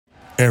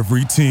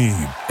Every team,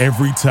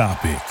 every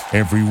topic,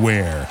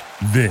 everywhere.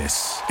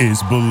 This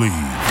is Believe.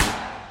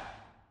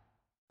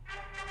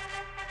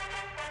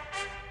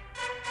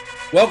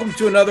 Welcome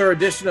to another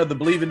edition of the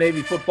Believe in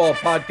Navy Football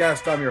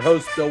podcast. I'm your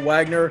host, Bill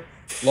Wagner,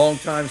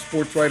 longtime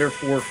sports writer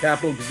for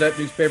Capital Gazette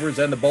newspapers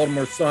and the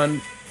Baltimore Sun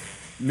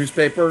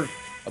newspaper.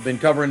 I've been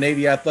covering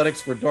Navy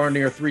athletics for darn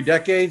near 3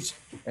 decades.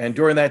 And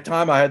during that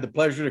time, I had the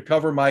pleasure to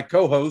cover my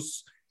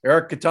co-hosts,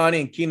 Eric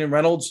Catani and Keenan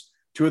Reynolds,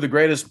 two of the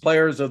greatest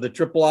players of the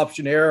triple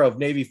option era of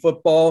Navy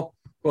football,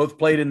 both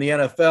played in the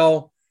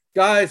NFL.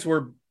 Guys,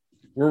 we're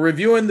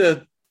reviewing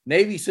the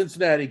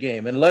Navy-Cincinnati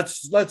game, and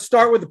let's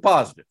start with the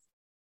positive.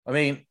 I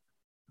mean,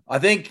 I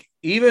think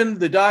even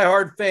the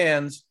diehard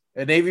fans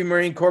at Navy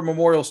Marine Corps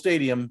Memorial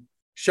Stadium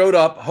showed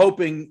up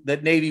hoping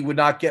that Navy would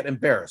not get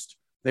embarrassed.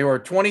 They were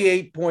a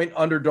 28-point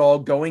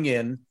underdog going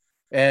in,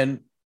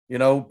 and, you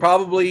know,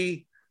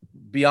 probably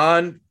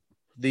beyond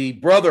the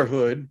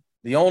brotherhood,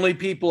 the only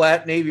people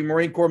at Navy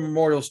Marine Corps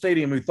Memorial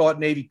Stadium who thought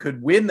Navy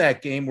could win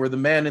that game were the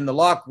men in the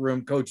locker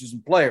room, coaches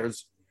and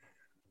players.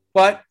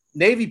 But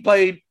Navy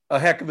played a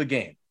heck of a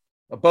game,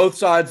 both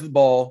sides of the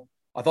ball.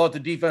 I thought the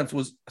defense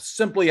was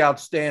simply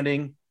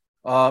outstanding,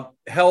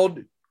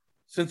 held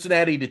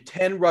Cincinnati to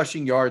 10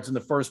 rushing yards in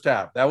the first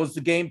half. That was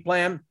the game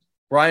plan.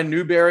 Brian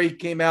Newberry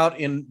came out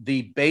in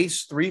the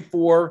base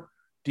 3-4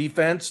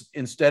 defense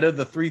instead of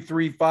the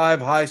 3-3-5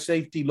 high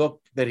safety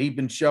look that he'd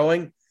been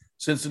showing.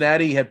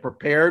 Cincinnati had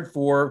prepared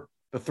for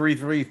the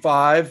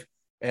 3-3-5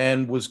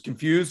 and was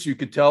confused. You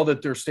could tell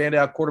that their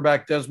standout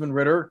quarterback, Desmond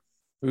Ridder,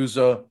 who's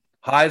a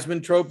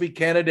Heisman Trophy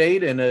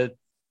candidate and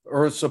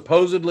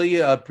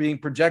supposedly being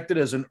projected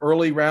as an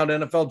early round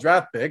NFL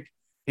draft pick,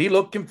 he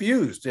looked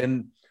confused,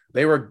 and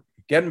they were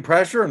getting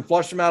pressure and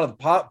flushed him out of the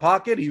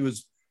pocket. He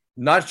was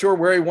not sure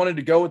where he wanted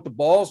to go with the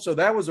ball, so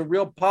that was a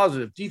real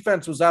positive.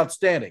 Defense was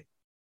outstanding.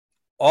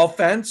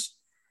 Offense,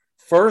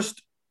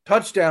 first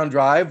touchdown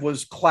drive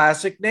was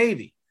classic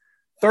Navy.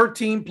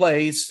 13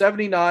 plays,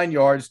 79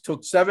 yards,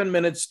 took 7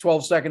 minutes,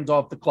 12 seconds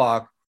off the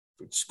clock,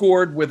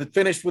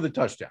 finished with a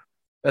touchdown.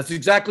 That's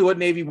exactly what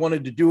Navy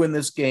wanted to do in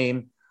this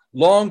game.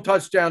 Long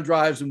touchdown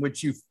drives in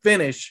which you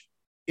finish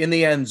in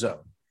the end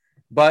zone.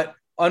 But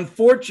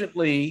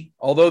unfortunately,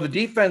 although the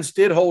defense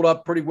did hold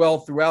up pretty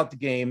well throughout the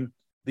game,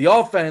 the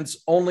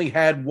offense only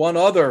had one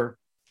other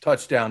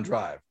touchdown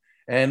drive.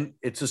 And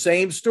it's the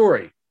same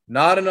story.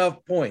 Not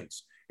enough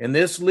points. In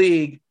this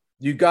league,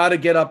 you got to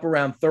get up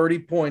around 30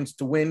 points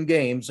to win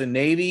games. And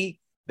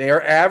Navy, they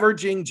are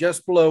averaging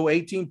just below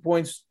 18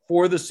 points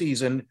for the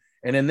season.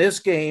 And in this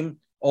game,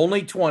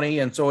 only 20.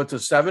 And so it's a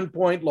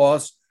 7-point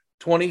loss,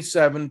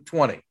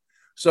 27-20.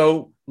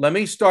 So let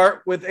me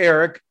start with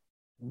Eric.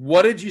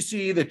 What did you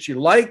see that you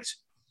liked?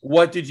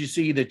 What did you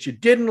see that you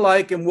didn't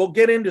like? And we'll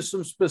get into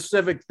some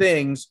specific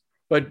things,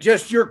 but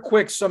just your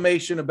quick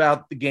summation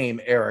about the game,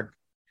 Eric.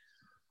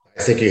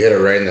 I think you hit it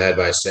right in the head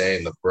by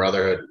saying the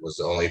brotherhood was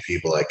the only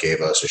people that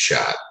gave us a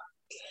shot,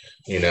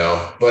 you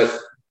know. But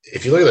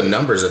if you look at the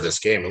numbers of this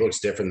game, it looks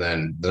different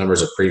than the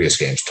numbers of previous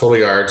games. Total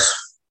yards,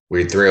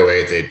 we had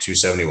 308, they had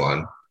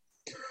 271.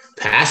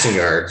 Passing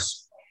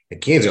yards,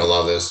 and Keenan's going to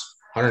love this,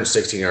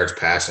 116 yards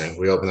passing.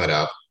 We opened that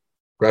up.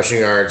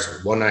 Rushing yards,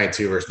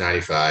 192 versus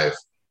 95.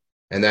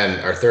 And then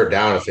our third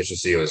down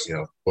efficiency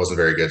wasn't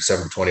very good,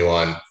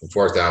 7-21. And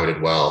fourth down, we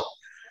did well.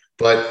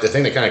 But the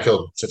thing that kind of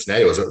killed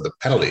Cincinnati was the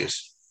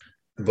penalties.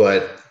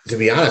 But to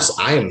be honest,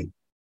 I am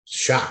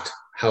shocked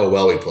how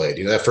well we played.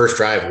 You know, that first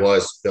drive that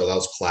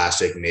was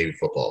classic Navy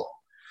football.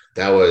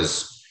 That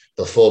was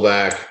the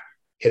fullback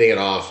hitting it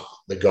off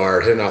the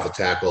guard, hitting off the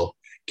tackle,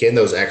 getting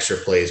those extra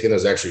plays, getting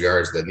those extra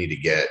yards that need to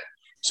get.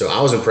 So I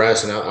was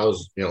impressed, and I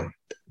was,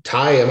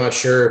 Ty, I'm not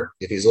sure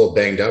if he's a little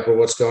banged up or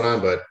what's going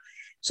on, but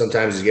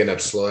sometimes he's getting up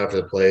slow after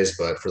the plays.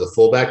 But for the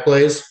fullback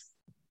plays,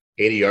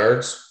 80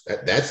 yards,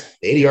 that's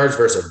 80 yards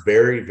versus a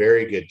very,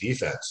 very good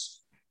defense.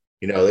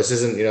 You know, this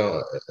isn't,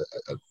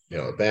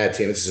 a bad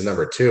team. This is a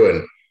number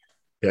 2.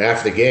 And,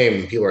 after the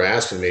game, people are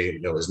asking me,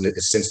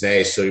 is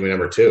Cincinnati still going to be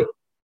number 2?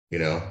 You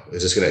know,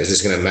 is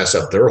this going to mess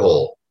up their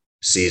whole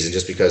season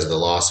just because of the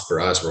loss for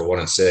us? We're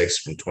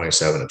 1-6 from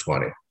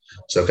 27-20.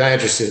 So I'm kind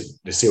of interested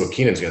to see what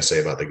Keenan's going to say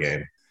about the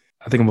game.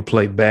 I think I'm going to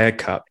play bad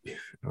cop.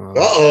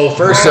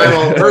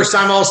 First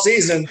time all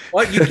season.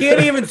 What, you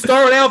can't even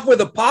start out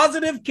with a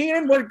positive,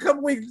 Keenan?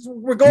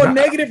 We're going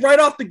negative right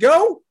off the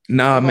go?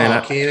 Nah,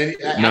 man. Keenan.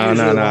 No.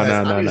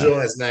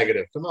 That's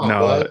negative. Come on,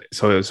 bud.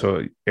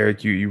 So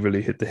Eric, you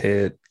really hit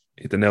the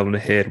nail on the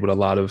head with a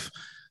lot of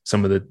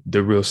some of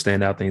the real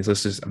standout things.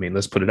 Let's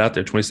put it out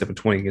there.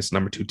 27-20 against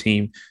number 2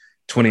 team,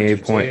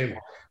 28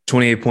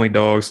 point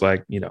dogs.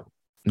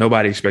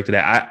 Nobody expected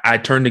that. I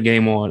turned the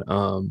game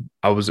on.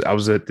 I was on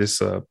this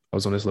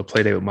little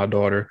play day with my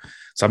daughter.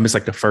 So I missed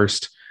that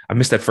first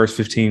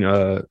 15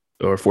 or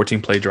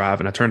 14 play drive,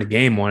 and I turned the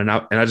game on. And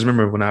I just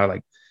remember when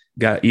I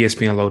got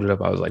ESPN loaded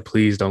up, I was like,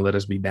 please don't let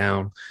us be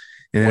down.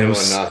 And it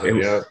was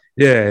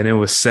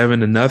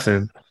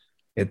 7-0.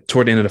 And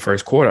toward the end of the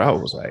first quarter, I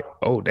was like,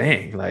 oh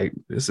dang,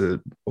 this is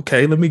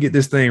okay, let me get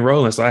this thing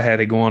rolling. So I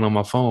had it going on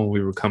my phone when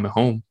we were coming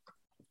home.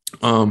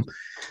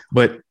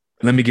 But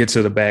let me get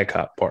to the bad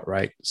cop part,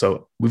 right?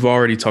 So we've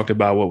already talked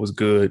about what was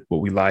good,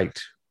 what we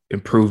liked,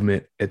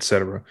 improvement,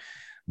 etc.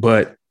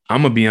 But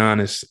I'm gonna be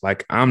honest,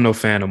 like I'm no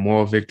fan of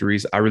moral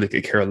victories. I really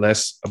could care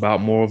less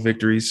about moral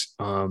victories.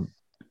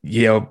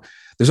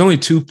 There's only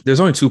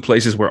two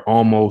places where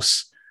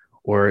almost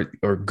or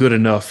good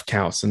enough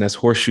counts, and that's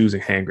horseshoes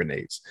and hand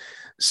grenades.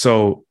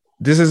 So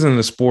this isn't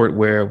a sport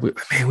where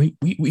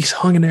we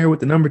hung in there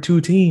with the number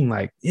 2 team.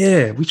 Like,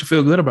 yeah, we should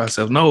feel good about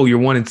ourselves. No, you're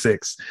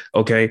 1-6.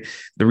 Okay.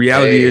 The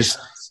reality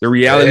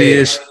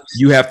is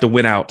you have to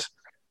win out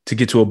to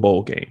get to a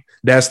bowl game.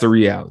 That's the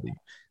reality.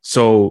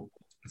 So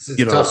it's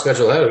a tough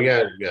schedule ahead. We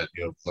got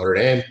Notre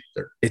Dame.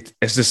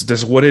 It's just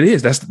that's what it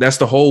is. That's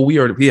the hole we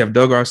have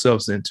dug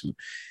ourselves into.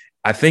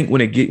 I think when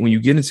you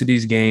get into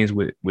these games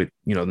with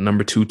the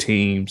number 2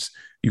 teams,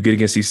 you get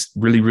against these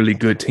really, really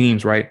good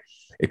teams, right?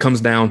 It comes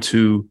down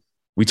to,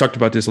 we talked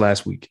about this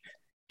last week.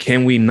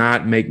 Can we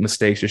not make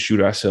mistakes to shoot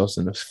ourselves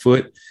in the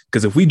foot?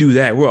 Because if we do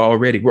that, we're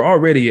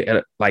already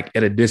at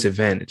a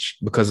disadvantage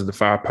because of the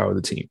firepower of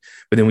the team.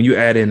 But then when you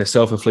add in the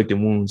self-inflicted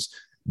wounds,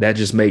 that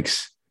just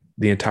makes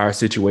the entire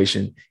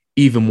situation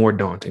even more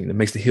daunting. It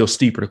makes the hill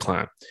steeper to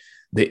climb.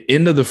 The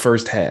end of the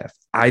first half,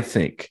 I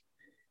think,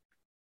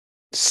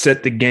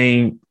 set the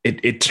game.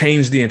 It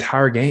changed the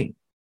entire game.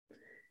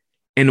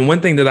 And the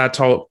one thing that I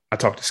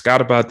talked to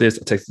Scott about this,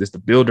 I texted this to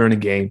Bill during the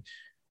game.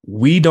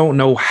 We don't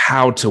know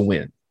how to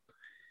win.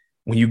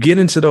 When you get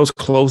into those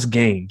close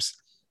games,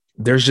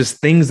 there's just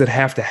things that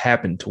have to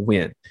happen to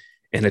win.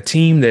 And a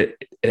team that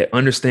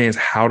understands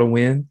how to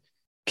win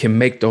can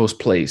make those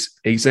plays.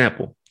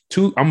 Example,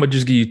 I'm going to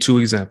just give you 2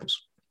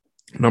 examples.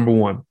 Number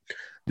 1,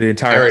 the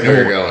entire. I know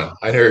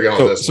you're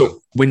going with this.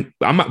 So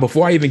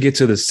before I even get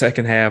to the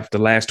second half, the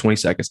last 20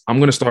 seconds, I'm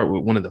going to start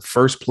with one of the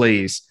first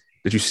plays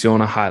that you see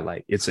on a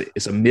highlight. It's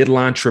a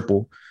midline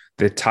triple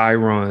that Ty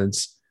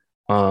runs.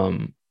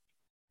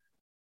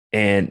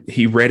 And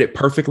he read it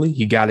perfectly.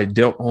 He got it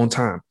dealt on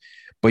time.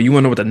 But you want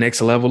to know what the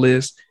next level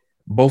is?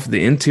 Both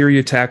the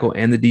interior tackle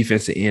and the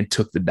defensive end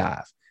took the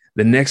dive.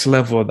 The next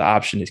level of the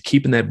option is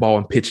keeping that ball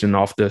and pitching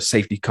off the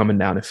safety coming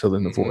down and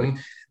filling the void.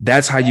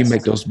 That's how you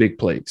make those big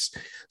plays.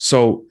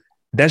 So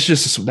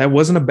that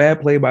wasn't a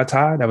bad play by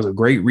Ty. That was a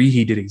great read.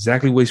 He did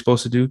exactly what he's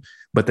supposed to do.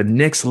 But the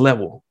next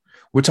level,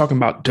 we're talking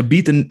about to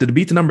beat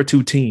the number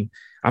 2 team.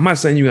 I'm not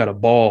saying you got a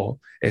ball,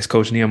 as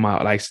Coach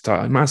Nehemiah likes to talk.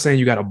 I'm not saying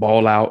you got to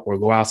ball out or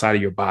go outside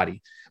of your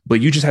body,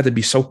 but you just have to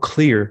be so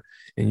clear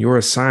in your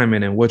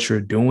assignment and what you're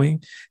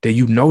doing that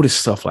you notice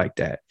stuff like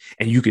that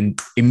and you can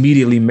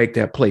immediately make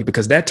that play,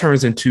 because that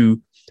turns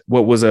into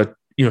what was a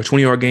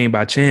 20-yard game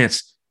by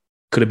chance.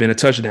 Could have been a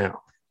touchdown,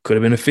 could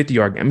have been a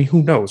 50-yard game. I mean,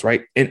 who knows,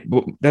 right?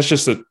 And that's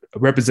just a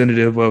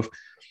representative of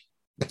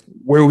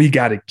where we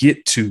got to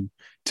get to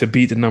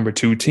beat the number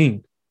 2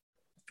 team.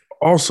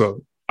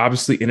 Also,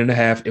 obviously, in and a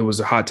half, it was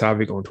a hot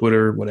topic on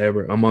Twitter,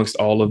 whatever, amongst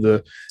all of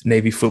the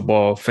Navy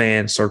football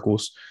fan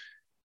circles.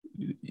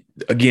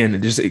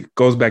 Again, it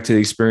goes back to the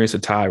experience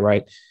of Ty,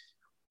 right?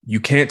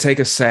 You can't take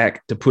a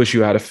sack to push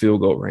you out of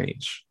field goal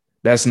range.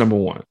 That's number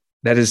 1.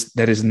 That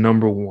is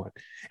number 1.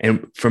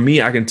 And for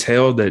me, I can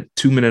tell that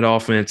 2-minute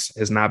offense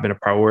has not been a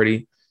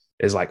priority.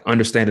 Is like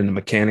understanding the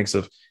mechanics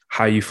of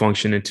how you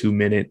function in 2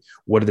 minutes.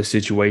 What are the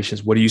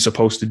situations? What are you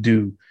supposed to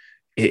do?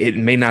 It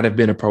may not have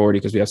been a priority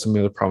because we have some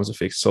other problems to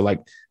fix. So like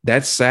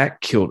that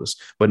sack killed us.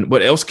 But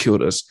what else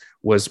killed us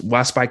was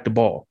why spike the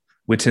ball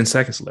with 10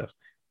 seconds left?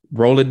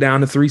 Roll it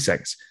down to 3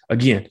 seconds.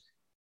 Again,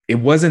 it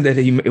wasn't that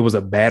it was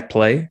a bad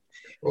play.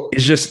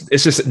 It's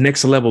just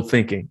next level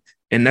thinking.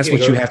 And that's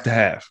what you have to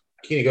have.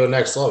 Can you go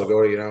next level?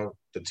 Go to,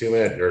 the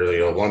 2-minute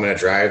or 1 minute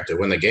drive to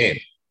win the game,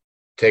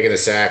 taking the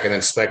sack and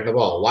then spiking the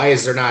ball. Why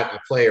is there not a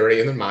play already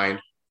in the mind?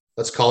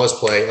 Let's call this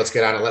play. Let's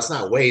get on it. Let's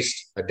not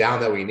waste a down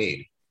that we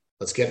need.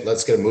 Let's get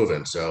it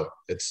moving. So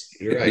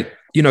you're right.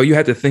 You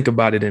have to think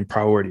about it in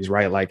priorities,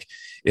 right? Like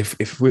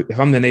if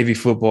I'm the Navy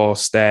football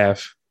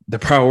staff, the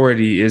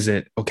priority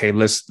isn't, okay,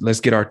 let's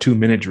get our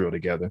 2-minute drill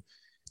together.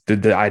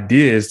 The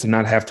idea is to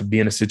not have to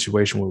be in a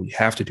situation where we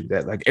have to do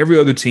that. Like every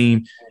other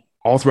team,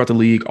 all throughout the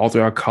league, all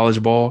throughout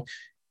college ball,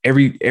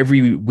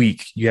 every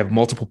week you have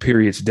multiple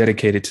periods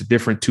dedicated to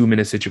different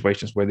 2-minute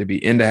situations, whether it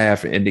be end of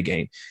half or end of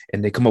game.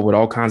 And they come up with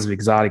all kinds of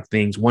exotic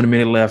things. 1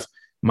 minute left,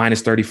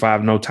 minus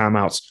 35, no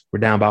timeouts. We're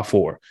down by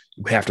 4.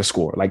 We have to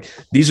score. Like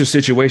these are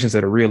situations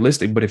that are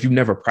realistic, but if you've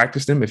never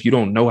practiced them, if you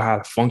don't know how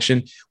to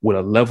function with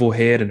a level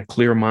head and a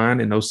clear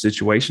mind in those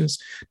situations,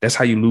 that's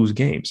how you lose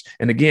games.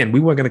 And again, we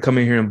weren't going to come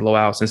in here and blow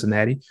out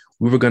Cincinnati.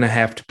 We were going to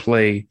have to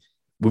play.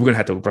 We were going to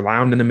have to rely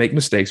on them to make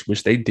mistakes,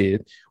 which they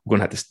did. We're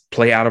going to have to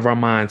play out of our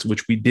minds,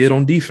 which we did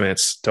on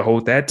defense to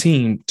hold that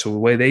team to the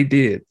way they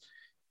did.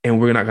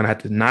 And we're not going to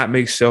have to not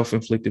make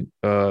self-inflicted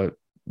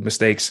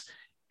mistakes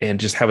and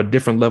just have a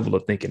different level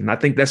of thinking. And I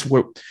think that's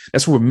what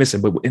we're missing.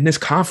 But in this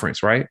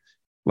conference, right,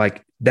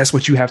 like that's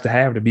what you have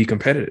to be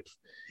competitive.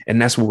 And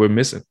that's what we're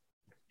missing.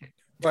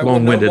 Right,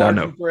 long-winded, I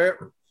know.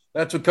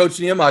 That's what Coach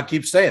Nehemiah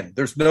keeps saying.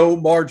 There's no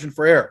margin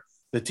for error.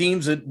 The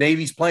teams that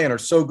Navy's playing are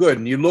so good.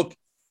 And you look,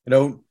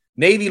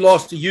 Navy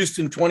lost to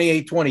Houston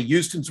 28-20.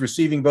 Houston's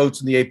receiving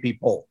votes in the AP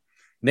poll.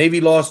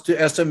 Navy lost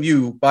to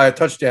SMU by a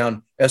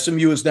touchdown.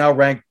 SMU is now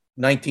ranked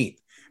 19th.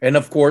 And,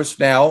 of course,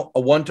 now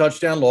a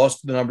one-touchdown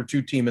loss to the number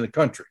 2 team in the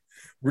country.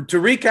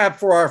 To recap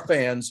for our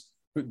fans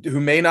who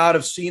may not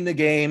have seen the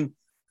game,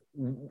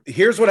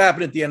 here's what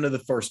happened at the end of the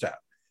first half.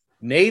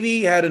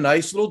 Navy had a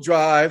nice little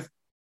drive.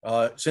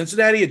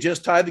 Cincinnati had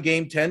just tied the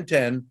game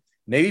 10-10.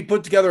 Navy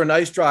put together a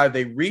nice drive.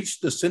 They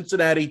reached the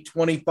Cincinnati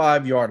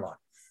 25-yard line.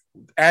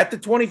 At the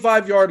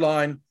 25-yard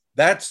line,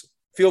 that's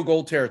field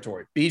goal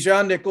territory.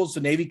 Bijan Nichols,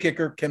 the Navy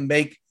kicker, can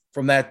make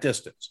from that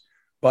distance,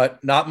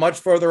 but not much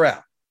further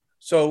out.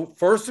 So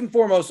first and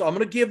foremost, I'm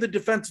going to give the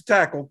defensive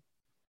tackle,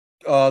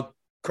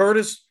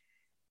 Curtis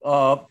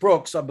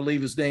Brooks, I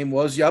believe his name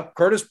was. Yep,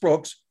 Curtis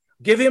Brooks.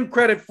 Give him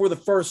credit for the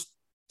first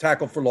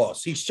tackle for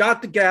loss. He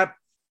shot the gap.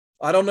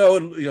 I don't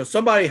know,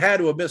 somebody had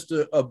to have missed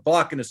a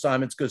blocking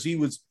assignments because he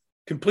was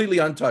completely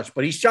untouched,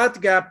 but he shot the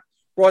gap,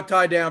 brought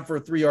Ty down for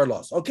a 3-yard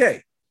loss.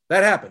 Okay,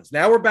 that happens.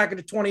 Now we're back at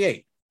the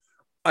 28.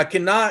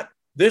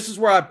 This is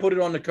where I put it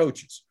on the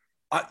coaches.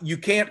 You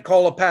can't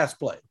call a pass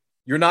play.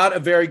 You're not a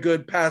very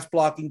good pass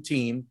blocking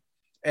team.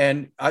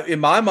 And in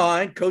my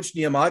mind, Coach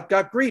Niemann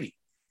got greedy.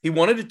 He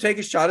wanted to take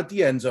a shot at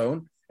the end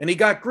zone, and he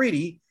got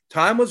greedy.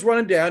 Time was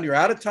running down. You're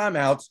out of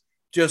timeouts.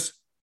 Just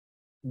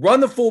run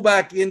the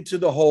fullback into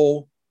the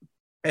hole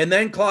and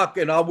then clock.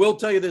 And I will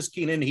tell you this,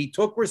 Keenan, he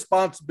took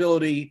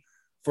responsibility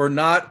for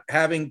not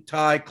having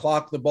Ty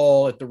clock the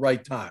ball at the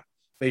right time.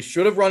 They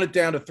should have run it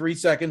down to 3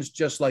 seconds,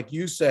 just like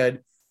you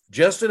said,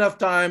 just enough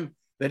time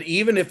that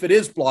even if it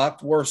is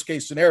blocked, worst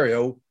case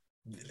scenario,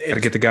 got to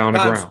get the guy on the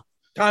ground.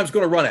 Time's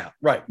going to run out.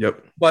 Right.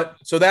 Yep. But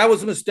so that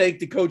was a mistake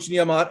that Coach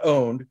Niemann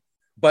owned.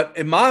 But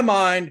in my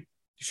mind,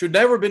 should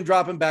never have been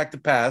dropping back to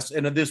pass.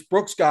 And this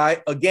Brooks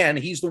guy, again,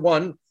 he's the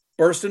one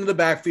burst into the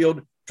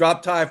backfield,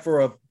 dropped Ty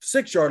for a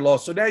 6-yard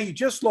loss. So now you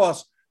just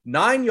lost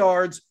 9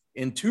 yards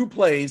in 2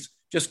 plays,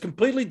 just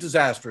completely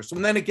disastrous.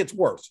 And then it gets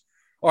worse.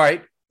 All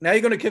right. Now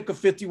you're going to kick a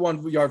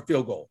 51-yard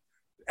field goal.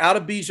 Out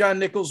of Bijan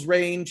Nichols'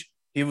 range,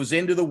 he was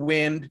into the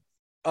wind.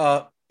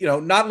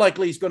 Not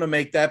likely he's going to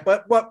make that,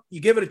 but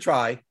you give it a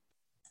try.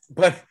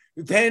 But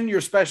then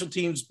your special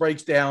teams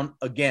breaks down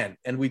again.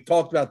 And we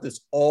talked about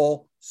this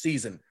all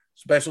season,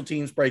 special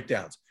teams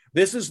breakdowns.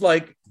 This is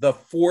like the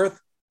 4th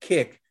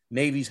kick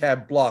Navy's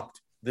have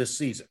blocked this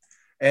season.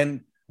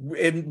 And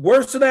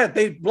worse than that,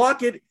 they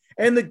block it,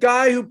 and the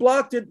guy who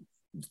blocked it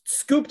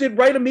scooped it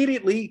right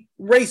immediately,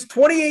 raced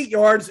 28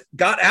 yards,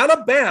 got out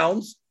of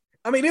bounds.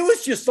 I mean, it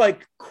was just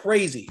like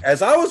crazy.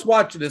 As I was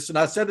watching this, and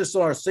I said this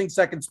on our Sing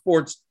Second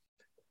Sports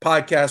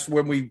podcast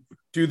when we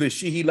do the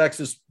Sheehy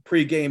Lexus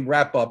pregame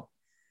wrap-up,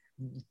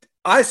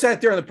 I sat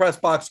there in the press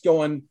box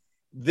going,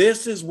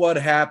 this is what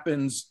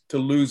happens to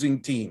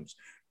losing teams.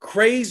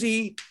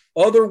 Crazy,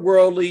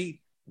 otherworldly,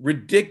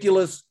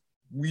 ridiculous.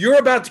 You're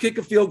about to kick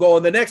a field goal,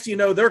 and the next thing you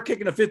know, they're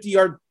kicking a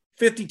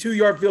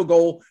 52-yard field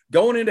goal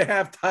going into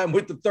halftime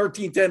with the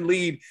 13-10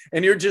 lead,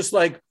 and you're just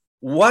like,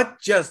 what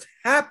just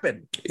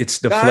happened? It's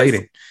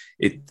deflating.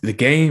 The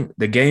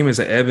game is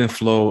an ebb and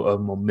flow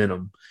of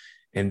momentum,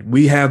 and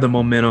we have the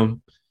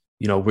momentum.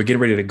 We're getting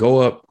ready to go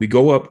up. We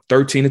go up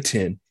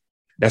 13-10.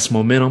 That's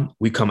momentum.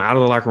 We come out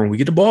of the locker room. We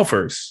get the ball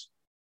first.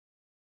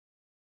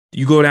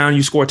 You go down,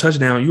 you score a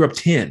touchdown, you're up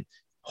 10.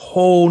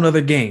 Whole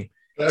nother game.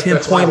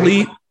 10-point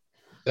lead.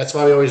 That's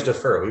why we always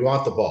defer. We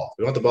want the ball.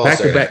 We want the ball. Back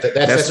to back.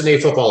 That's what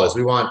Navy football is.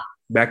 We want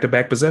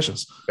back-to-back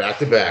possessions.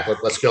 Back-to-back.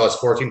 Let's go. It's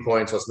 14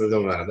 points. Let's move the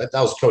momentum. That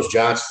was Coach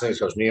Johnson's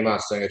thing. Coach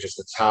Niemann's thing.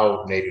 It's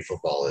how Navy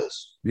football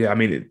is. Yeah, I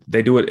mean,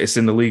 they do it. It's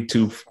in the league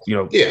too.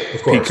 Yeah,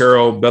 of course. Pete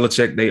Carroll,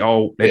 Belichick,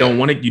 don't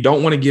want to. You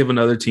don't want to give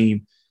another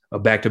team a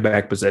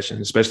back-to-back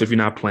possession, especially if you're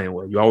not playing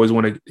well. You always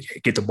want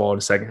to get the ball in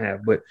the second half.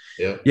 But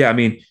yeah, I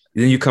mean,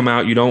 then you come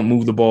out, you don't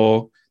move the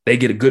ball. They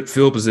get a good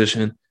field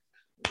position,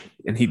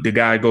 and the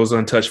guy goes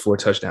untouched for a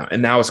touchdown.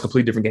 And now it's a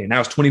completely different game.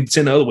 Now it's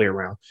 20% the other way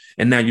around.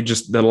 And now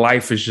the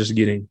life is just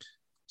getting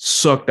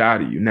sucked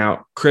out of you.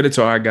 Now, credit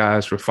to our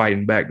guys for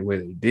fighting back the way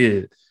they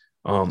did,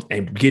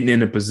 and getting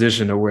in a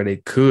position to where they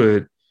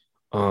could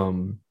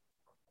win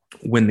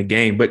the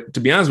game. But to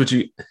be honest with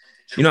you,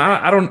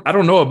 I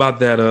don't know about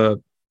that. I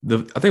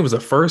think it was the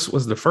first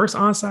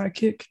onside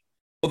kick.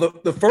 Well,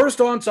 the first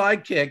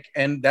onside kick,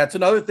 and that's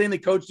another thing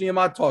that Coach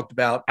Niemann talked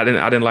about. I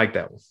didn't like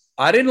that one.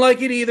 I didn't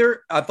like it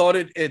either. I thought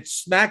it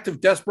smacked of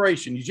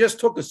desperation. You just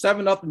took a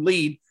 7-0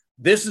 lead.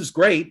 This is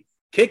great.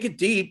 Kick it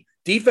deep.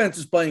 Defense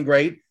is playing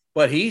great.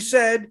 But he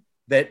said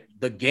that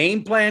the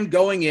game plan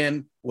going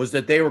in was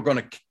that they were going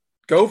to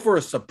go for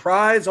a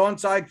surprise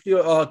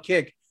onside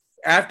kick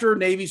after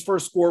Navy's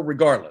first score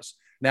regardless.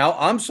 Now,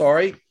 I'm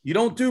sorry. You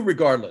don't do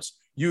regardless.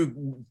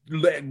 You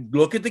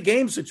look at the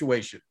game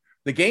situation.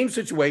 The game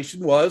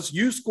situation was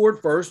you scored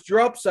first. You're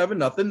up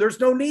 7-0.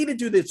 There's no need to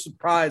do this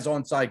surprise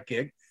onside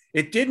kick.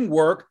 It didn't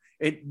work.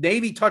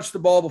 Navy touched the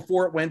ball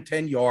before it went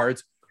 10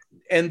 yards,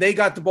 and they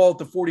got the ball at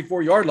the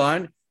 44-yard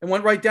line and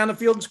went right down the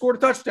field and scored a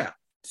touchdown.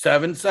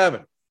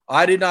 7-7.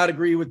 I did not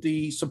agree with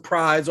the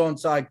surprise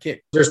onside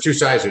kick. There's two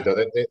sides to it,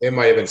 though. They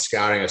might have been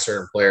scouting a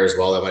certain player as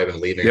well that might have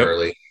been leaving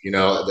early.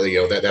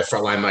 That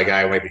front line, my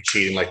guy might be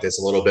cheating like this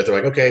a little bit. They're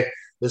like, okay,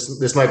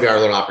 this might be our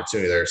little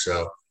opportunity there.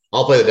 So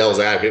I'll play the devil's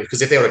advocate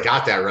because if they would have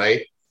got that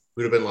right,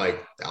 we'd have been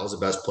like, that was the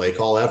best play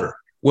call ever.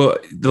 Well,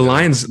 the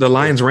Lions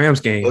Rams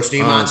game. Coach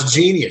Niemann's a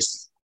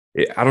genius.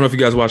 I don't know if you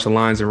guys watched the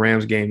Lions and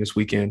Rams game this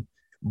weekend,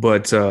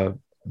 but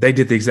they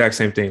did the exact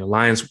same thing. The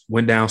Lions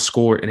went down,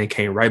 scored, and then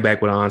came right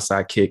back with an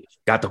onside kick,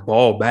 got the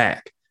ball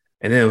back.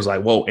 And then it was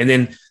like, whoa. And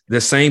then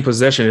the same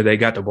possession that they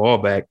got the ball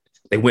back,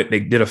 they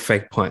did a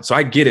fake punt. So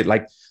I get it.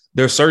 Like,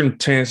 there are certain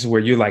chances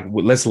where you're like,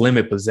 well, let's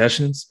limit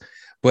possessions.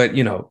 But,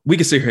 we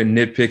can sit here and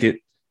nitpick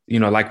it,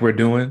 like we're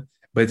doing.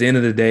 But at the end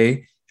of the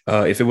day,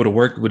 if it would have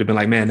worked, it would have been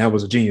like, man, that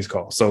was a genius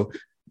call. So,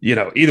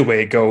 either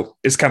way it go,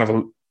 it's kind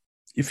of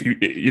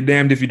you're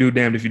damned if you do,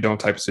 damned if you don't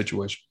type of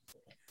situation.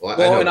 Well,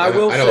 I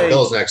know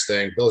Bill's next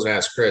thing. Bill's going to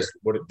ask Chris,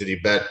 what did he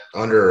bet,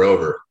 under or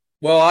over?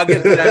 Well, I'll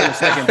get to that in a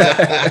second.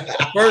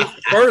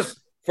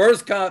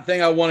 First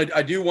thing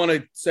I do want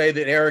to say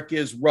that Eric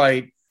is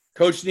right.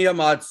 Coach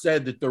Niemann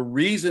said that the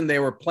reason they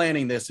were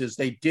planning this is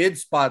they did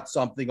spot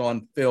something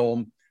on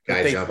film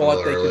that they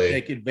thought they could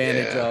take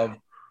advantage of.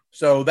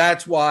 So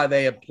that's why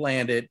they have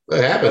planned it.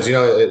 It happens.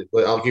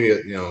 I'll give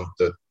you,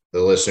 the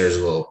listeners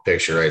a little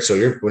picture, right? So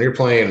when you're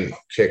playing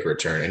kick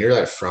return and you're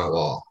that front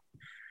wall,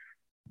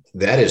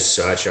 that is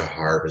such a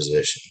hard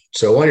position.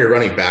 So when you're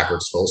running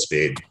backwards full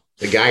speed,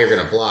 the guy you're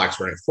going to block is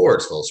running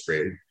forwards full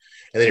speed.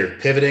 And then you're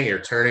pivoting,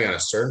 you're turning on a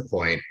certain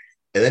point,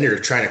 and then you're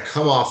trying to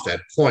come off that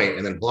point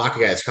and then block a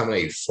guy that's coming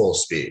at you full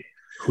speed.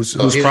 Who's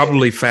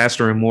probably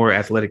faster and more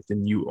athletic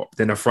than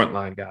the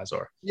frontline guys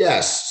are.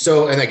 Yes.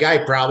 So, and the guy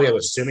probably, I'm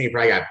assuming he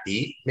probably got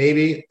beat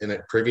maybe in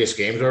the previous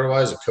games where it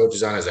was. The coach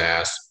is on his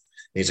ass.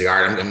 He's like,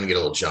 all right, I'm going to get a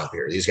little jump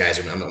here. These guys,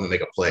 I'm going to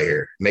make a play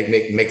here, make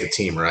the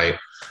team right.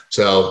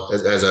 So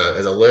as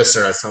a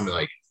listener, that's something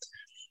like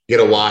you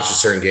got to watch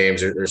certain games.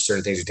 There's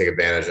certain things you take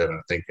advantage of. And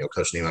I think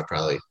Coach Niemann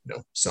probably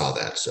saw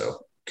that.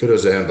 So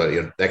kudos to him, but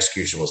the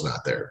execution was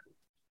not there.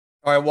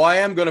 All right. Well, I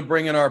am going to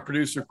bring in our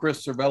producer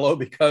Chris Cervello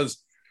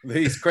because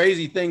these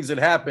crazy things that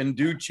happen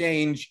do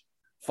change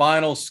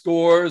final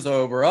scores,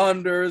 over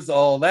unders,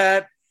 all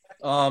that.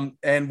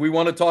 And we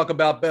want to talk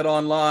about Bet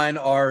Online,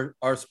 our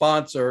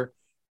sponsor.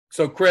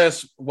 So,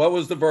 Chris, what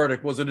was the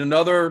verdict? Was it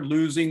another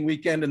losing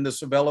weekend in the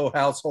Cervello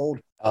household?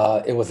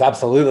 It was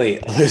absolutely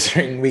a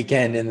losing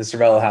weekend in the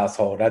Cervello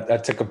household. I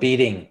took a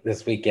beating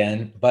this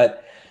weekend,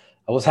 but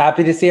I was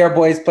happy to see our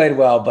boys played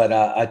well, but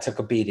I took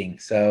a beating.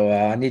 So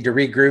I need to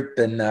regroup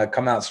and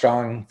come out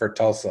strong for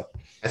Tulsa.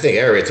 I think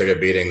everybody took a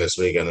beating this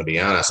weekend, to be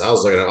honest. I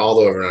was looking at all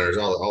the over-unders.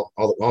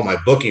 All my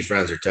bookie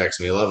friends are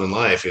texting me, loving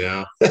life,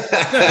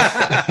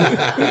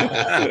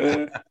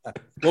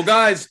 Well,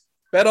 guys,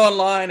 Bet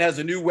Online has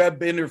a new web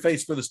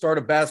interface for the start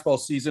of basketball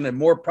season and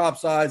more prop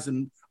size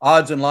and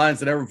odds and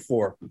lines than ever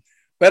before.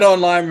 Bet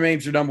Online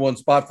remains your number one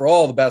spot for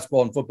all the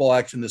basketball and football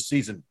action this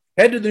season.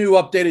 Head to the new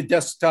updated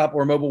desktop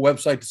or mobile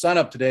website to sign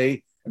up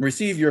today and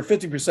receive your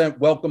 50%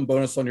 welcome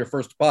bonus on your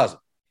first deposit.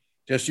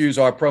 Just use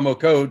our promo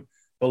code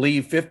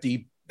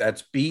BELIEVE50,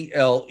 that's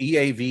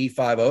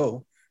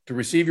BLEAV50, to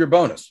receive your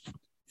bonus.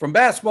 From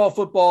basketball,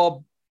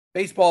 football,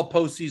 baseball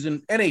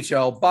postseason,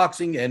 NHL,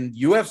 boxing, and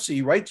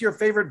UFC, right to your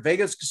favorite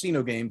Vegas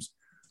casino games.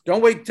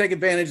 Don't wait to take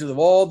advantage of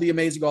all the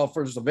amazing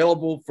offers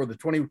available for the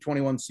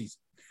 2021 season.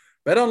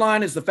 Bet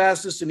Online is the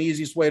fastest and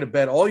easiest way to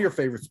bet all your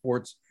favorite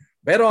sports.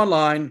 Bet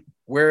Online,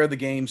 where the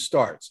game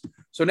starts.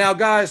 So now,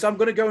 guys, I'm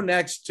going to go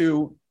next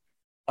to,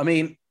 I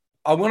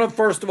want to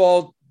first of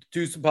all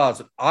do some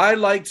positive. I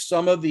liked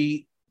some of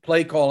the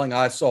play calling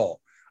I saw.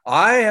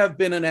 I have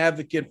been an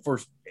advocate for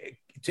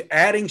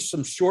adding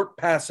some short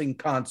passing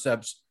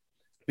concepts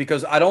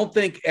because I don't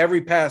think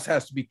every pass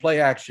has to be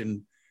play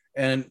action.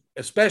 And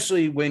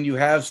especially when you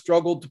have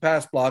struggled to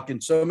pass block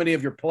and so many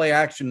of your play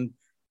action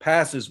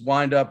passes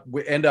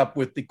end up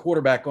with the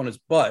quarterback on his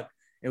butt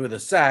and with a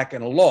sack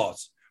and a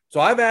loss. So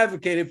I've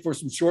advocated for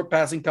some short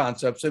passing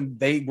concepts, and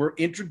they were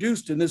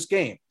introduced in this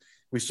game.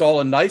 We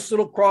saw a nice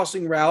little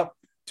crossing route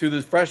to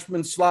the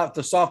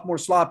sophomore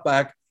slot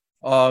back.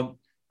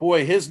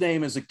 Boy, his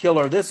name is a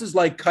killer. This is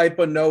like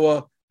Kaipa,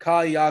 Noah,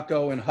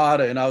 Kayako, and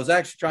Hada. And I was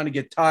actually trying to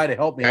get Ty to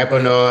help me.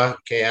 Kaipa, Noah,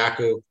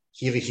 Kayaku,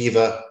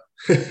 Hiva.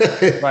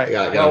 Right.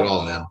 got it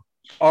all now.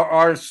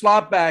 Our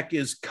slot back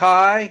is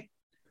Kai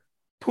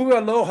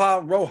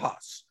Pualoha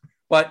Rojas.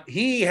 But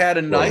he had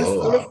a nice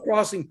little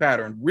crossing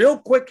pattern. Real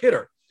quick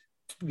hitter.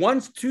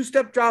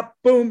 Two-step drop,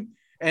 boom,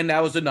 and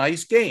that was a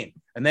nice gain.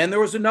 And then there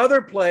was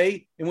another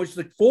play in which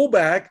the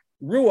fullback,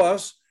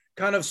 Ruas,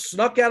 kind of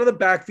snuck out of the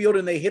backfield,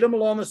 and they hit him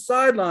along the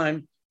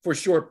sideline for a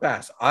short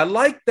pass. I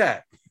like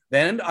that.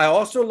 Then I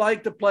also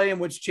like the play in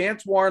which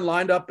Chance Warren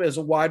lined up as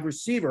a wide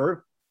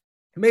receiver,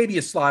 maybe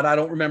a slot, I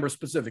don't remember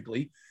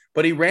specifically,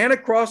 but he ran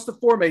across the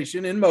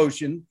formation in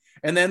motion,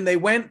 and then they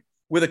went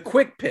with a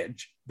quick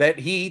pitch that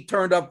he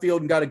turned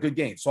upfield and got a good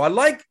gain. So I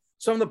like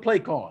some of the play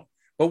calling.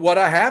 But what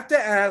I have to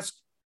ask,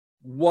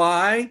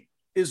 why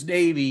is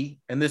Navy,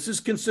 and this is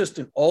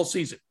consistent all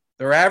season,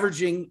 they're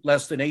averaging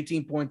less than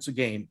 18 points a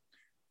game.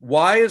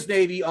 Why is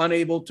Navy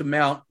unable to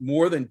mount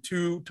more than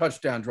 2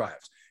 touchdown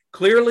drives?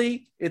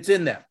 Clearly, it's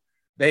in them.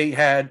 They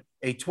had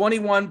a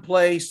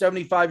 21-play,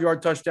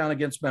 75-yard touchdown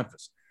against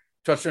Memphis,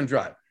 touchdown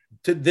drive.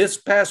 To this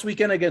past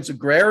weekend against a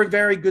very,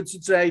 very good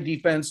Cincinnati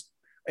defense,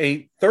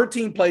 a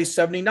 13-play,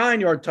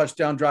 79-yard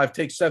touchdown drive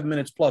takes 7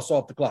 minutes plus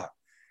off the clock.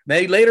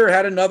 They later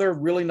had another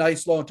really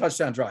nice long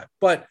touchdown drive.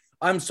 But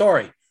I'm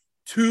sorry,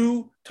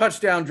 2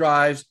 touchdown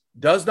drives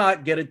does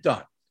not get it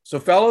done. So,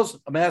 fellas,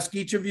 I'm going to ask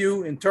each of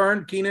you in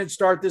turn. Keenan,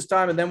 start this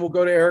time, and then we'll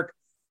go to Eric.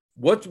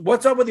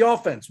 What's up with the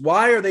offense?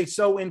 Why are they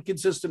so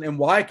inconsistent, and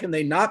why can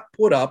they not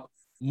put up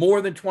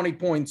more than 20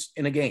 points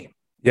in a game?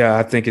 Yeah,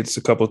 I think it's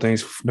a couple of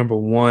things. Number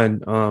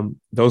one,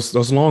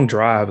 those long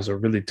drives are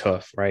really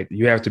tough, right?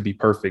 You have to be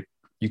perfect.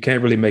 You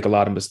can't really make a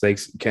lot of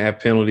mistakes. You can't have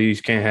penalties.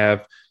 You can't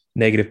have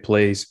negative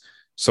plays.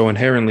 So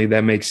inherently,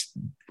 that makes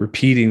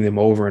repeating them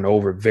over and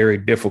over very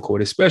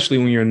difficult, especially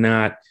when you're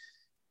not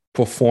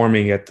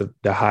performing at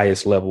the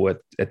highest level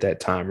at that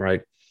time,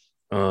 right?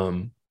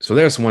 So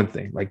there's one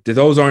thing. Like,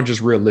 those aren't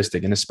just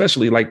realistic, and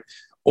especially like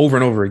over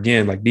and over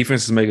again, like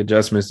defenses make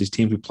adjustments. These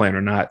teams we playing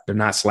they're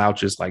not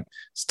slouches. Like,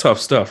 it's tough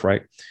stuff,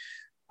 right?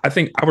 I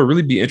think I would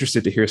really be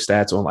interested to hear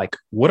stats on like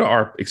what do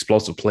our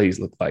explosive plays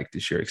look like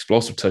this year,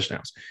 explosive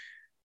touchdowns.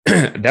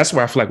 That's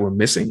where I feel like we're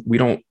missing.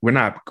 We're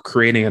not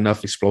creating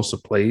enough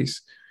explosive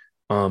plays.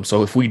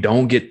 So if we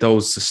don't get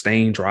those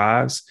sustained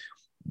drives,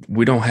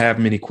 we don't have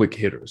many quick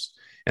hitters.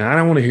 And I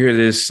don't want to hear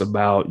this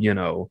about,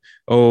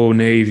 oh,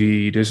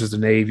 Navy, this is the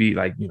Navy,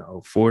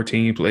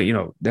 14 play,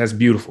 that's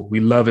beautiful. We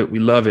love it. We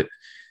love it.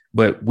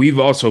 But we've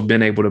also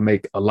been able to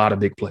make a lot of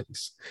big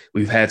plays.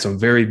 We've had some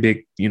very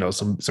big,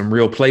 some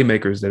real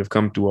playmakers that have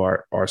come through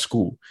our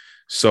school.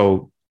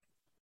 So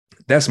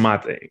that's my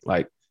thing.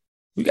 Like,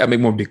 we got to make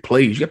more big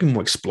plays. You got to be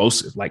more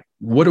explosive. Like,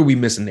 what are we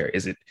missing there?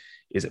 Is it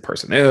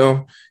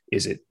personnel?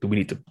 Do we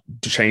need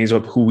to change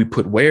up who we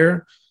put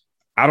where?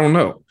 I don't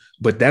know.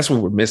 But that's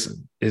what we're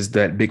missing, is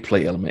that big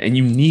play element. And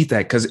you need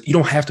that, because you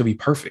don't have to be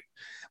perfect.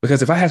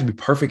 Because if I have to be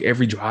perfect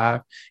every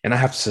drive and I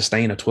have to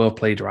sustain a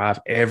 12-play drive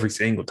every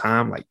single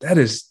time, like,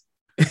 that's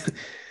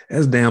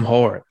damn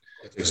hard.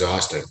 It's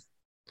exhausting.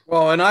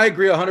 Well, and I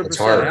agree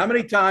 100%. How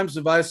many times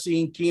have I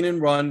seen Keenan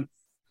run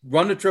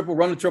the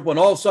triple, and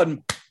all of a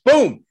sudden,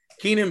 boom,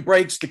 Keenan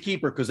breaks the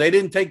keeper because they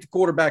didn't take the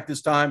quarterback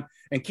this time,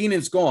 and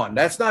Keenan's gone.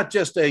 That's not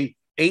just a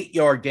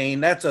 8-yard gain.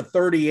 That's a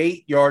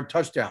 38-yard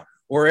touchdown.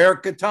 Or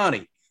Eric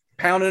Katani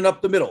pounding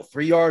up the middle,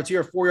 3 yards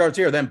here, 4 yards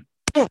here. Then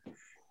boom,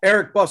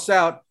 Eric busts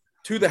out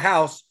to the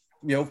house,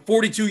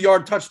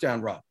 42-yard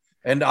touchdown run.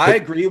 And I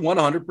agree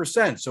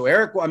 100%. So,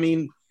 Eric, I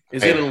mean,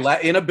 is it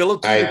an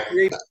inability to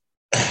create?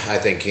 I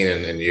think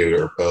Keenan and you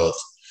are both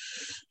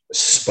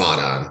spot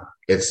on.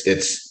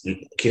 It's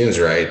Keenan's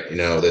right.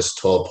 This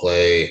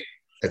 12-play,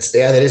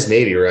 that is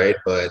Navy, right?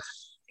 But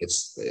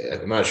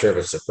I'm not sure if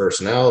it's the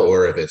personnel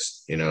or if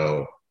it's,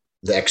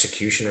 the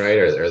execution, right?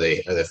 Are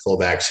the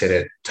fullbacks hit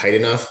it tight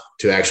enough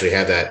to actually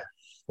have that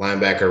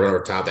linebacker run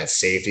over top, that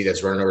safety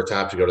that's running over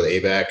top to go to the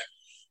A-back?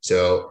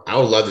 So I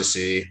would love to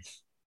see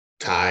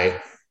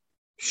Ty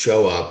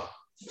show up,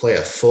 play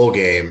a full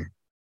game,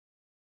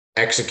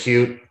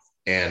 execute,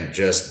 and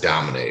just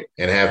dominate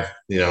and have,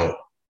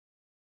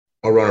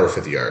 a run over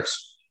 50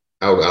 yards.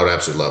 I would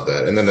absolutely love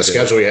that. And then the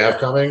schedule we have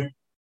coming,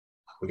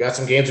 we got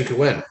some games we could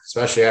win,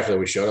 especially after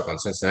we showed up on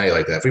Cincinnati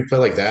like that. If we play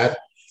like that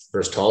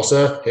versus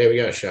Tulsa, hey, we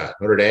got a shot.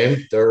 Notre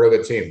Dame, they're a real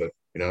good team, but,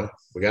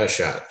 we got a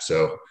shot.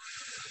 So,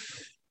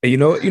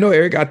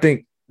 Eric, I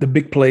think the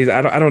big plays,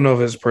 I don't know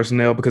if it's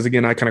personnel, because,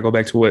 again, I kind of go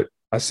back to what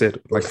I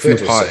said like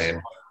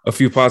a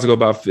few pods ago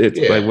about Fitz,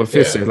 like what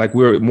Fitz said, like,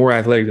 we're more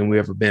athletic than we've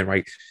ever been,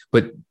 right?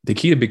 But the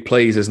key to big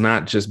plays is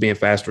not just being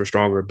faster or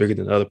stronger or bigger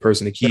than the other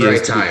person. The key is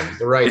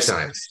the right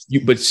time.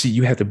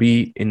 You have to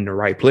be in the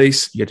right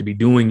place. You have to be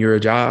doing your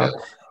job.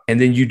 Yeah. And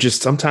then you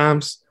just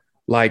sometimes,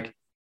 like,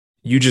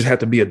 you just have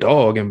to be a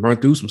dog and run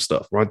through some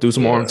stuff, run through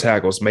some arm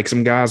tackles, make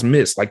some guys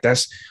miss. Like,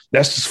 that's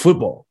just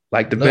football.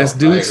 Like, the best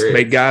dudes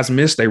make guys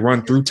miss. They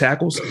run through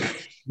tackles.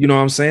 You know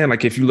what I'm saying?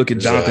 Like, if you look at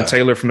Jonathan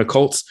Taylor from the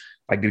Colts,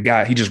 like, the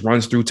guy, he just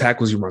runs through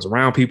tackles. He runs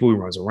around people. He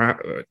runs around,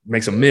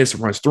 makes a miss,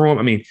 runs through them.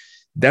 I mean,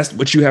 that's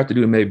what you have to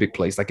do to make big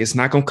plays. Like, it's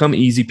not going to come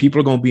easy.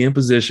 People are going to be in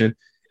position.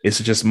 It's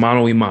just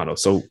mano-a-mano.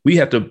 So we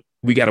got to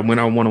win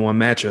our one-on-one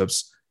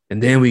matchups,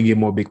 and then we can get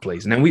more big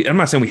plays. Now, I'm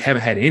not saying we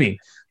haven't had any,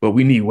 but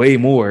we need way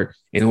more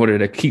in order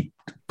to keep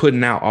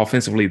putting out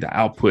offensively the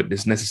output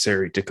that's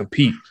necessary to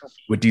compete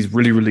with these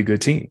really, really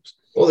good teams.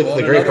 Well,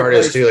 the great part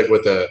is too, like,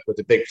 with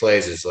the big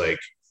plays is, like,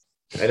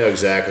 I know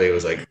exactly. It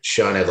was like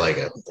Sean had like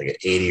an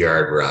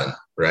 80-yard run,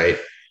 right?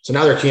 So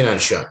now they're keying on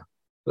Sean.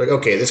 Like,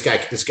 okay, this guy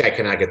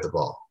cannot get the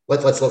ball.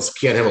 Let's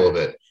key on him a little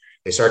bit.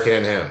 They start keying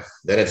on him.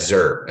 Then it's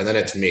Zerb, and then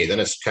it's me.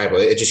 Then it's Kaipo.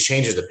 It just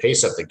changes the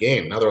pace up the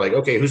game. Now they're like,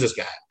 okay, who's this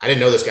guy? I didn't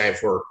know this guy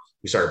before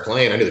we started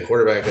playing. I knew the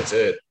quarterback. That's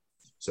it.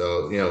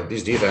 So,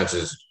 these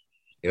defenses,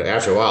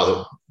 after a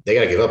while, they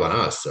got to give up on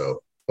us.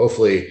 So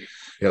hopefully,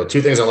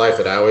 two things in life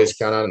that I always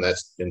count on, and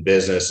that's in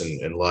business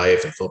and in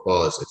life and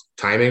football, is it's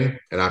timing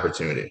and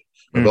opportunity.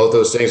 When both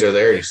those things are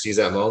there, you seize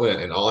that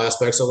moment in all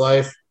aspects of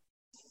life,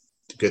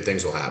 good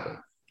things will happen.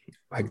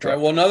 Right,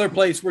 well, another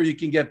place where you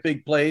can get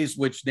big plays,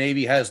 which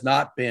Navy has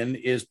not been,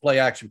 is play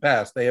action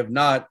pass. They have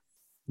not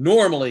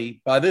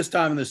normally by this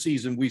time in the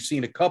season, we've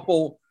seen a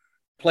couple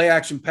play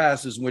action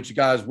passes in which a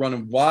guy's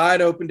running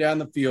wide open down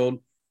the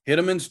field, hit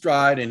him in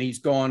stride, and he's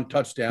gone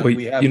touchdown. Well,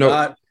 we have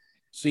not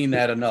seen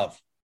that enough.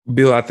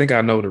 Bill, I think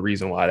I know the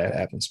reason why that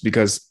happens,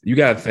 because you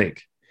got to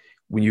think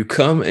when you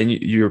come and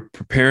you're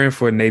preparing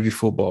for a Navy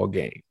football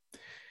game,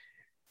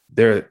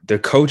 the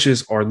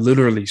coaches are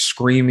literally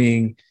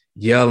screaming,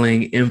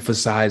 yelling,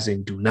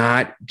 emphasizing, do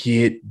not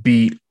get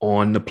beat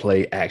on the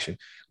play action.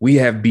 We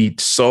have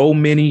beat so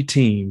many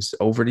teams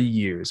over the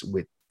years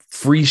with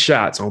free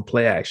shots on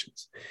play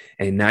actions.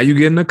 And now you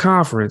get in a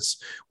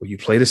conference where you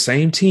play the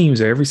same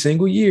teams every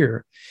single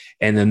year.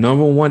 And the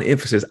number one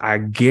emphasis, I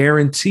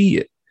guarantee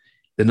it,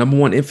 the number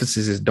one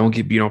emphasis is don't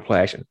get beat on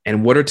play action.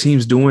 And what are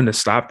teams doing to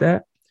stop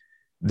that?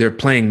 They're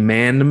playing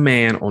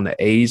man-to-man on the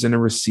A's and the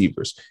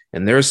receivers.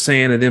 And they're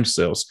saying to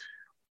themselves,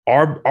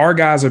 our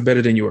guys are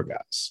better than your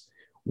guys.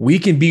 We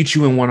can beat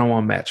you in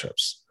one-on-one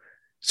matchups.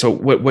 So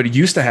what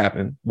used to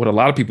happen, what a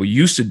lot of people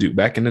used to do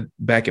back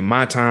in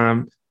my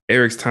time,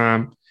 Eric's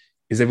time,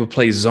 is they would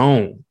play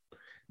zone.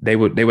 They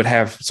would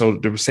have, so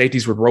the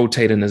safeties would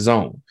rotate in the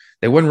zone.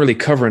 They wasn't really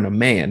covering a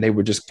man. They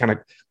would just kind of,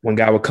 one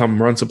guy would come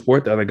run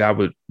support, the other guy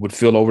would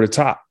fill over the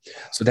top.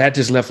 So that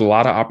just left a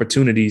lot of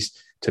opportunities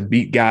to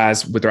beat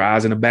guys with their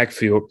eyes in the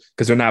backfield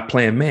because they're not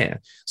playing man.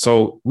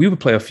 So we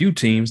would play a few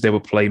teams. They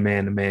would play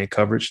man-to-man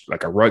coverage,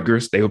 like a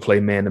Rutgers. They would play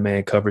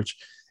man-to-man coverage.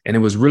 And it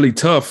was really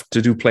tough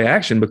to do play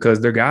action because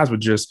their guys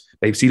would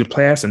they see the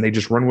pass and they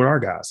just run with our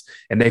guys.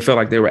 And they felt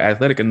like they were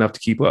athletic enough to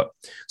keep up.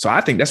 So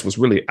I think that's what's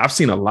really, I've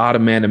seen a lot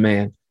of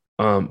man-to-man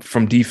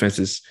from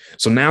defenses.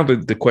 So now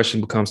the question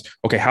becomes,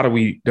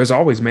 okay, there's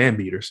always man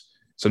beaters.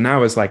 So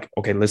now it's like,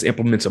 okay, let's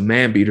implement some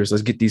man beaters.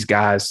 Let's get these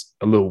guys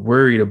a little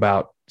worried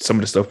about some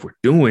of the stuff we're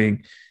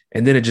doing.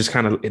 And then it just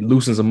it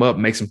loosens them up,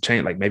 makes them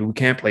change. Like maybe we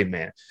can't play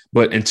man,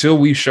 but until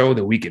we show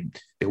that we can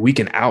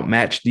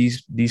outmatch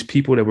these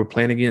people that we're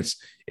playing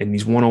against in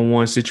these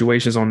one-on-one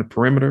situations on the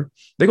perimeter,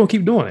 they're going to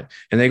keep doing it.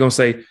 And they're going to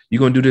say, you're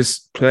going to do this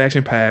play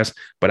action pass,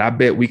 but I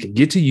bet we can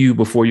get to you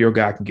before your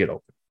guy can get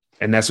open.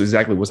 And that's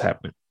exactly what's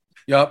happening.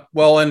 Yep.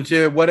 Well, and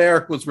to what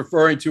Eric was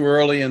referring to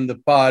early in the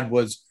pod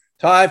was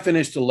Ty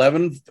finished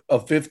 11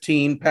 of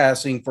 15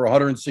 passing for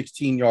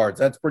 116 yards.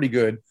 That's pretty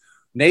good.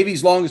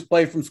 Navy's longest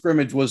play from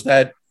scrimmage was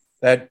that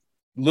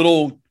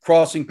little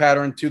crossing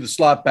pattern to the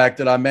slot back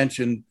that I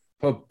mentioned,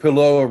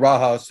 Piloa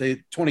Rajas,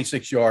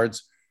 26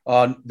 yards.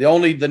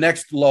 The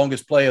next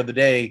longest play of the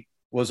day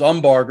was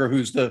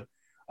Umbarger,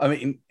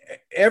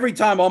 every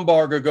time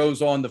Umbarger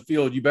goes on the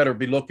field, you better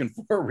be looking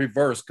for a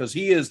reverse because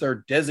he is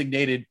their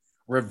designated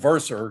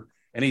reverser,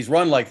 and he's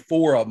run like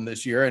 4 of them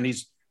this year, and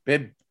he's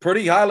been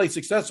pretty highly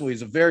successful.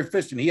 He's a very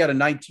efficient. He had a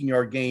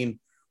 19-yard gain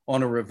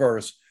on a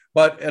reverse.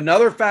 But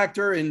another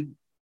factor in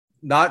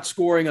not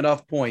scoring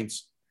enough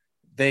points,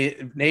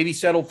 Navy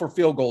settled for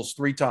field goals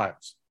 3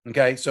 times.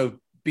 Okay, so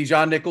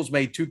Bijan Nichols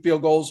made 2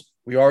 field goals.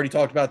 We already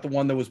talked about the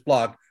one that was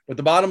blocked. But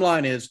the bottom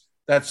line is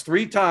that's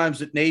 3 times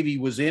that Navy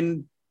was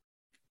in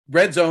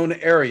red zone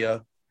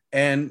area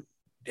and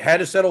had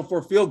to settle for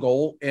a field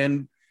goal,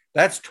 and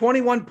that's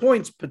 21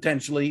 points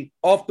potentially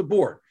off the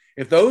board.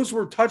 If those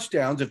were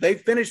touchdowns, if they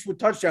finished with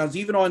touchdowns,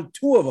 even on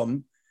 2 of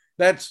them,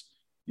 that's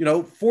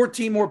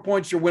 14 more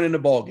points, you're winning the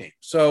ball game.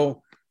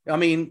 So,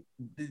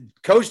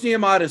 Coach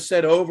Nehemiah has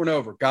said over and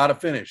over, got to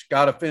finish.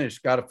 But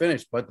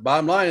the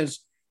bottom line is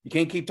you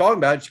can't keep talking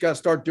about it. You got to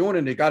start doing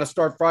it. You got to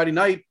start Friday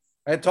night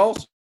at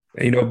Tulsa.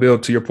 And, Bill,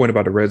 to your point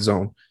about the red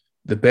zone,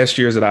 the best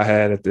years that I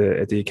had at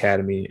the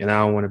academy, and I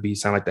don't want to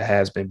sound like the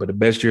has-been, but the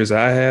best years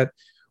I had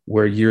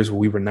were years where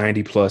we were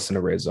 90+ in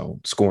the red zone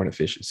scoring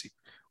efficiency,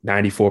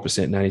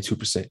 94%,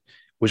 92%,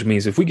 which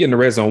means if we get in the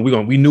red zone,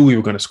 we knew we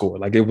were going to score.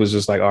 Like it was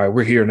just like, all right,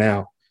 we're here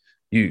now.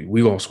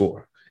 We going to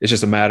score. It's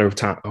just a matter of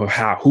time or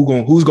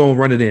who's going to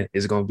run it in.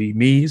 Is it going to be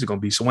me? Is it going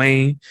to be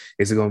Swain?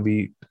 Is it going to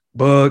be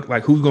Bug?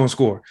 Like who's going to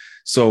score?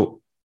 So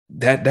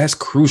that's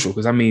crucial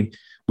because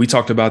we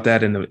talked about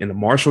that in the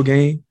Marshall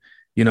game.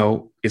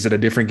 Is it a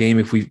different game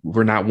if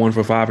we're not 1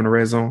 for 5 in the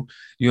red zone?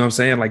 You know what I'm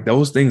saying? Like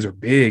those things are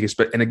big.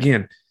 And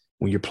again,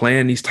 when you're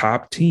playing these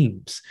top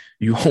teams,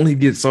 you only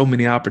get so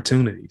many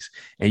opportunities,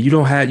 and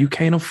you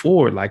can't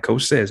afford, like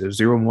Coach says, there's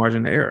 0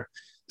 margin of error.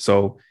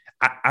 So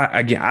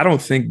I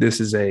don't think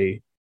this is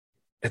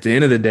at the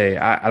end of the day,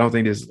 I don't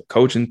think this is a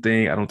coaching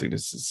thing. I don't think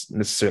this is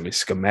necessarily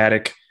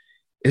schematic.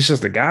 It's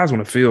just the guys on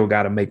the field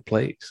got to make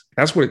plays.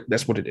 That's what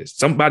it is.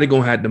 Somebody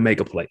going to have to make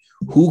a play.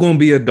 Who going to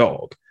be a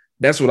dog?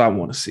 That's what I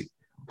want to see.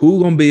 Who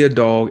going to be a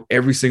dog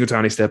every single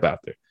time they step out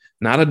there?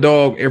 Not a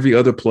dog every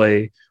other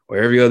play or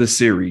every other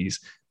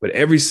series, but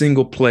every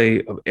single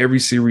play of every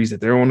series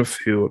that they're on the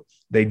field,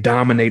 they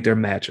dominate their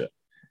matchup.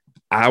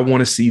 I want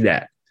to see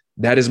that.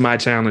 That is my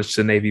challenge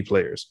to Navy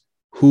players.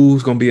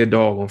 Who's going to be a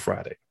dog on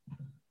Friday?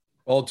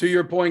 Well, to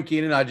your point,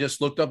 Keenan, I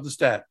just looked up the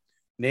stat.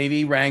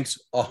 Navy ranks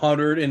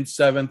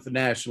 107th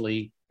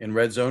nationally in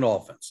red zone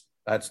offense.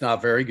 That's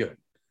not very good.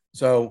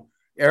 So,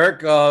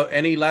 Eric,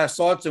 any last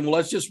thoughts? And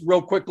let's just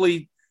real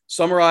quickly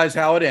summarize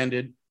how it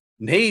ended.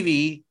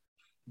 Navy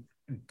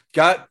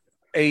got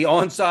a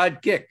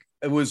onside kick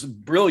it was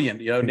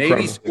brilliant. You know, Incredible.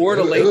 Navy scored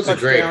a late It was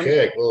touchdown. a great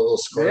kick. A little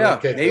square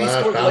kick. Navy left,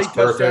 scored a late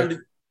touchdown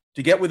perfect.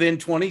 to get within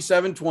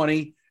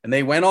 27-20, and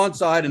they went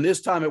onside, and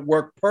this time it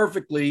worked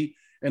perfectly.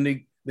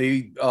 And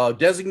the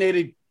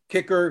designated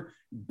kicker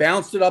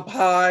bounced it up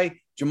high.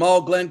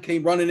 Jamal Glenn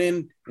came running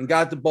in and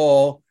got the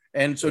ball.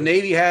 And so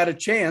Navy had a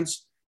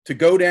chance to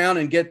go down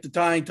and get the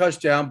tying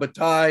touchdown, but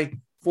Ty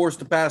forced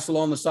to pass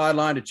along the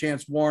sideline to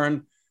Chance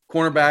Warren,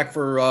 cornerback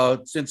for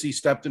since he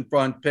stepped in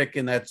front, pick,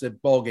 and that's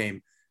it, ball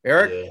game.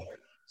 Eric? Yeah.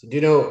 So do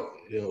you know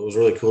what was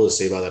really cool to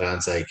see about that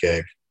onside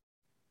kick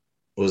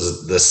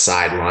was the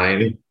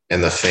sideline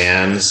and the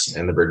fans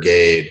and the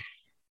brigade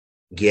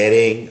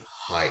getting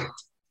hyped.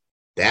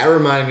 That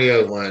reminded me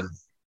of when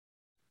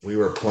we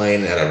were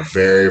playing at a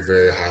very,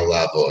 very high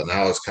level, and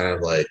that was kind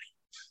of like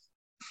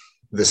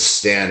the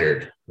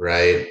standard,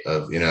 right?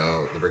 Of, you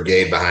know, the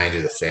brigade behind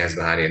you, the fans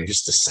behind you, and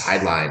just the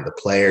sideline, the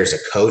players, the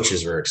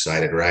coaches were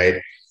excited,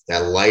 right?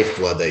 That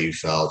lifeblood that you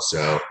felt.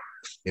 So,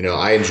 you know,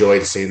 I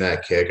enjoyed seeing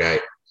that kick. I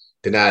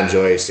did not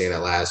enjoy seeing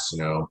that last,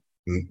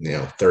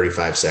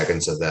 35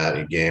 seconds of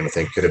that game. I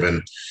think could have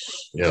been,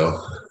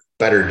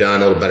 better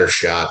done, a little better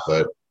shot,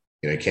 but,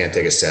 you can't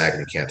take a sack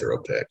and you can't throw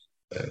a pick.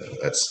 And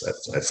that's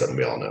something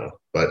we all know.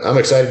 But I'm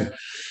excited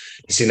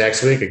to see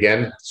next week.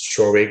 Again, it's a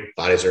short week.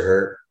 Bodies are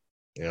hurt.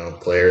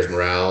 Players'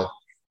 morale.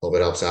 Hope it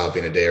helps out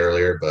being a day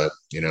earlier. But,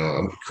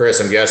 Chris,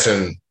 I'm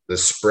guessing the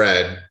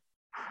spread.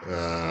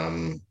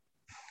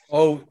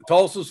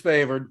 Tulsa's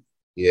favored.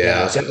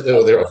 Yeah. Of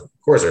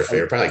course they're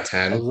favored. Probably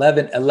 10.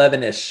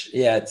 11-ish.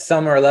 Yeah.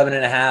 Some are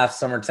 11.5.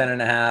 Some are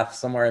 10.5.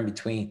 Somewhere in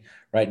between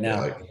right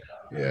now.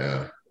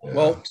 Yeah.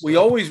 Well, we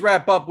always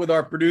wrap up with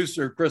our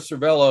producer, Chris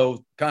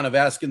Cervello, kind of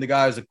asking the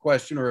guys a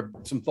question or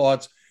some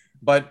thoughts.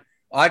 But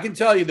I can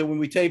tell you that when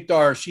we taped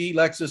our She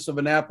Lexus of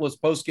Annapolis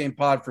postgame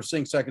pod for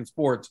Sing Second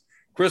Sports,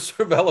 Chris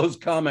Cervello's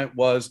comment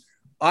was,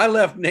 I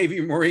left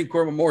Navy Marine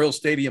Corps Memorial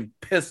Stadium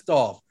pissed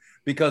off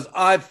because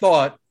I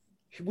thought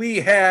we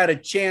had a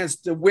chance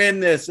to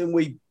win this and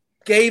we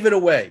gave it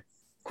away.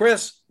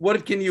 Chris,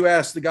 what can you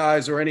ask the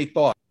guys or any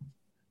thought?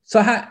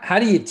 So how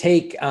do you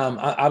take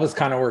I was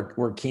kind of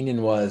where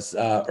Keenan was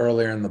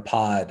earlier in the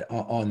pod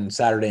on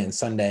Saturday and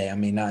Sunday. I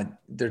mean,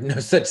 there's no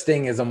such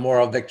thing as a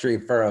moral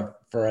victory for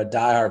a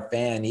diehard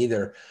fan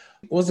either.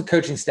 What was the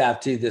coaching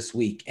staff do this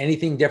week?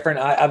 Anything different?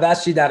 I've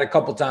asked you that a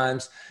couple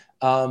times.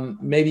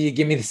 Maybe you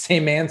give me the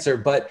same answer,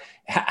 but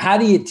how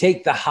do you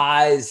take the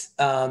highs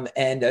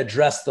and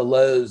address the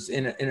lows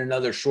in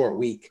another short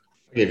week?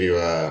 I'll give you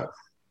an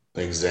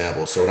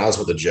example. So when I was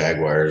with the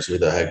Jaguars, we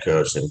had the head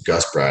coach named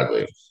Gus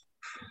Bradley.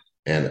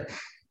 And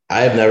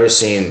I have never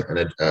seen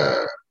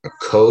a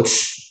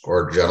coach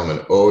or a gentleman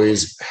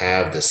always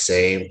have the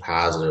same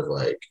positive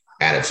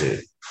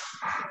attitude.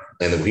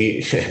 And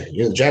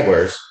the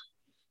Jaguars,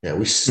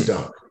 we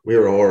stunk. We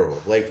were horrible.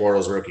 Blake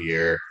Bortles rookie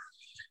year,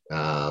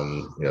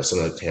 it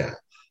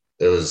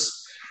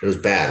was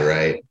bad,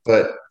 right?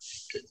 But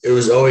it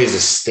was always a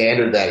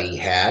standard that he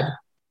had,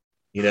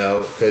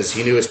 because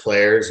he knew his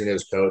players, he knew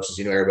his coaches,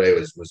 he knew everybody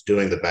was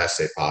doing the best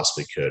they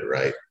possibly could,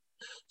 right?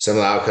 Some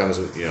of the outcomes,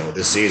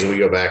 this season, we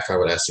go back, talk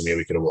about SMU,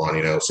 we could have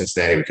won,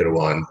 Cincinnati, we could have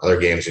won. Other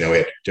games, we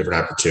had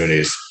different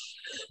opportunities.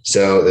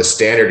 So the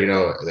standard,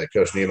 that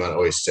Coach Niemann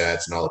always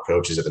sets and all the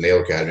coaches at the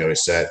Naval Academy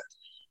always set,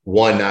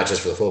 one, not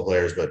just for the football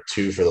players, but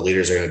two, for the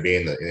leaders that are going to be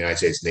in the United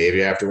States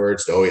Navy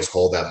afterwards, to always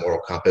hold that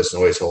moral compass and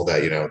always hold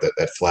that,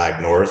 that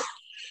flag north.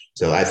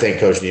 So I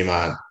think Coach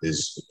Niemann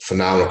is a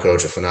phenomenal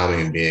coach, a phenomenal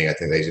human being. I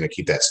think that he's going to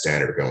keep that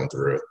standard going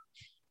through.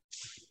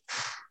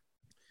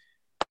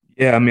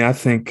 Yeah, I mean, I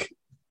think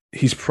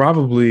he's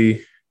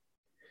probably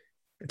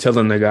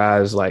telling the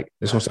guys,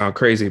 this won't sound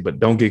crazy, but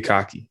don't get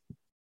cocky.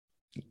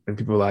 And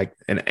people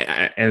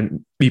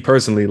and me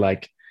personally,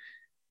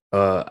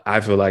 I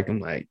feel like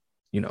I'm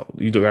you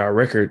look at our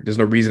record, there's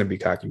no reason to be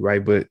cocky,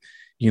 right? But,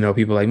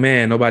 people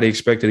man, nobody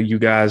expected you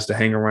guys to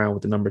hang around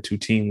with the number 2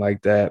 team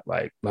like that,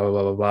 blah, blah,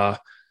 blah, blah, blah.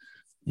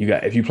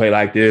 If you play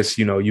like this,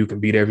 you can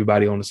beat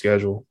everybody on the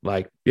schedule.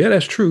 Yeah,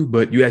 that's true,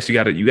 but you actually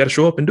got to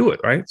show up and do it,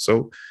 right?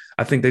 So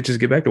I think they just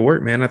get back to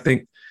work, man. I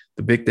think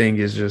the big thing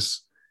is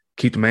just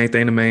keep the main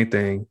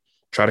thing,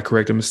 try to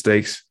correct the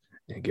mistakes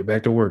and get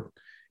back to work.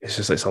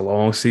 It's a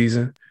long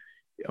season.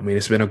 I mean,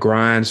 it's been a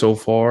grind so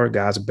far.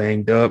 Guys are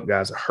banged up.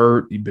 Guys are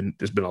hurt.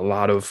 There's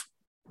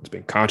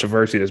been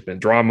controversy. There's been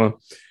drama.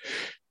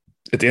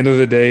 At the end of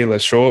the day,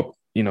 let's show up.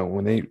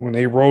 When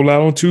they roll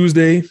out on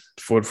Tuesday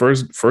for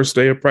the first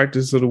day of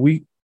practice of the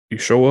week, you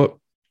show up,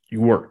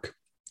 you work.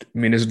 I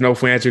mean, there's no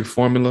magic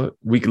formula.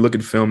 We can look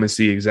at the film and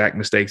see exact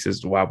mistakes as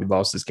to why we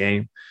lost this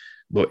game.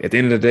 But at the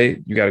end of the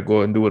day, you got to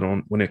go and do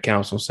it when it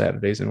counts on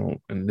Saturdays and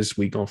this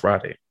week on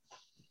Friday.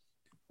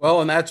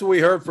 Well, and that's what we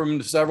heard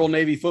from several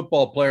Navy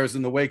football players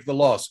in the wake of the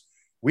loss.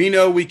 We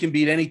know we can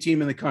beat any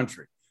team in the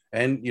country.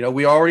 And,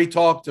 we already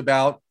talked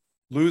about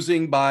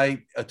losing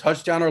by a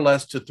touchdown or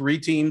less to 3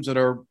 teams that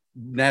are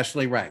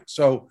nationally ranked.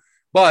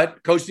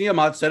 But Coach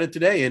Niemann said it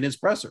today in his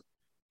presser.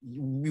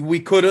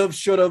 We could have,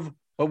 should have,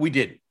 but we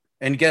didn't.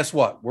 And guess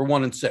what? We're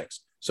 1-6.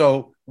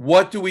 So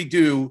what do we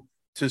do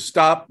to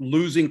stop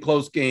losing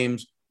close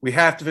games We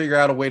have to figure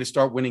out a way to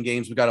start winning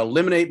games. We got to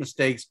eliminate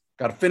mistakes,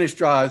 got to finish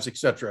drives,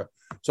 etc.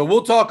 So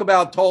we'll talk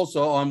about Tulsa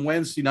on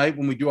Wednesday night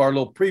when we do our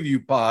little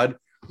preview pod.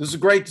 This is a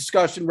great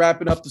discussion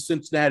wrapping up the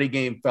Cincinnati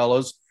game,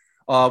 fellas.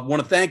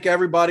 Want to thank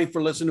everybody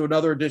for listening to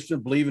another edition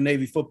of Believe in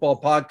Navy Football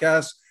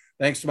Podcast.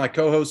 Thanks to my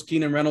co-hosts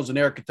Keenan Reynolds and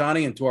Eric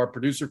Catani, and to our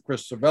producer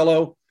Chris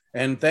Cervello.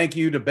 And thank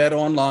you to Bet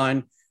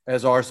Online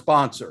as our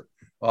sponsor.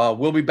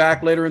 We'll be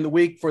back later in the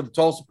week for the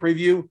Tulsa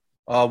preview.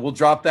 We'll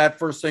drop that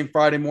first thing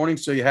Friday morning,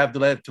 so you have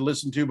that to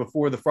listen to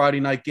before the Friday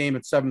night game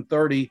at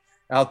 7:30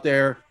 out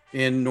there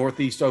in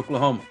Northeast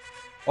Oklahoma.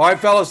 All right,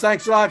 fellas,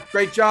 thanks a lot.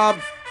 Great job,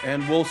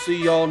 and we'll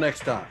see y'all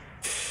next time.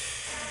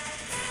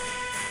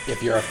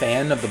 If you're a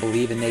fan of the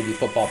Believe in Navy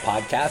Football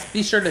podcast,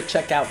 be sure to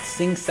check out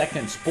Sing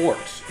Second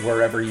Sports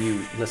wherever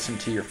you listen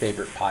to your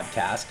favorite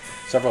podcast.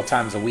 Several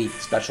times a week,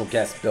 special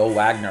guest Bill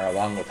Wagner,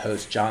 along with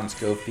host John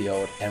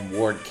Schofield and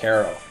Ward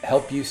Carroll,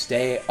 help you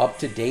stay up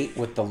to date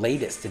with the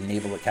latest in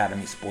Naval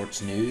Academy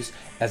sports news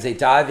as they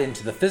dive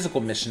into the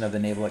physical mission of the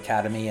Naval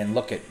Academy and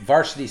look at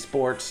varsity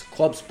sports,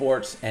 club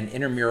sports, and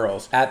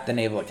intramurals at the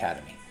Naval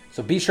Academy.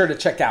 So be sure to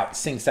check out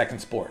Sing Second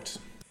Sports.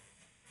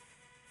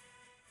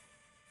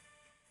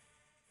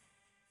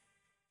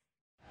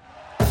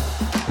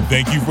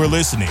 Thank you for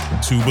listening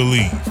to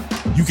Believe.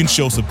 You can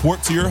show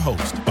support to your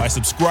host by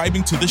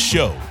subscribing to the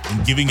show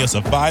and giving us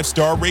a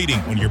 5-star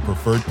rating on your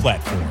preferred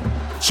platform.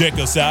 Check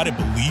us out at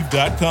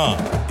Believe.com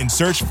and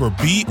search for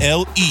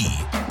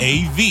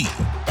BLEAV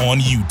on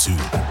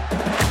YouTube.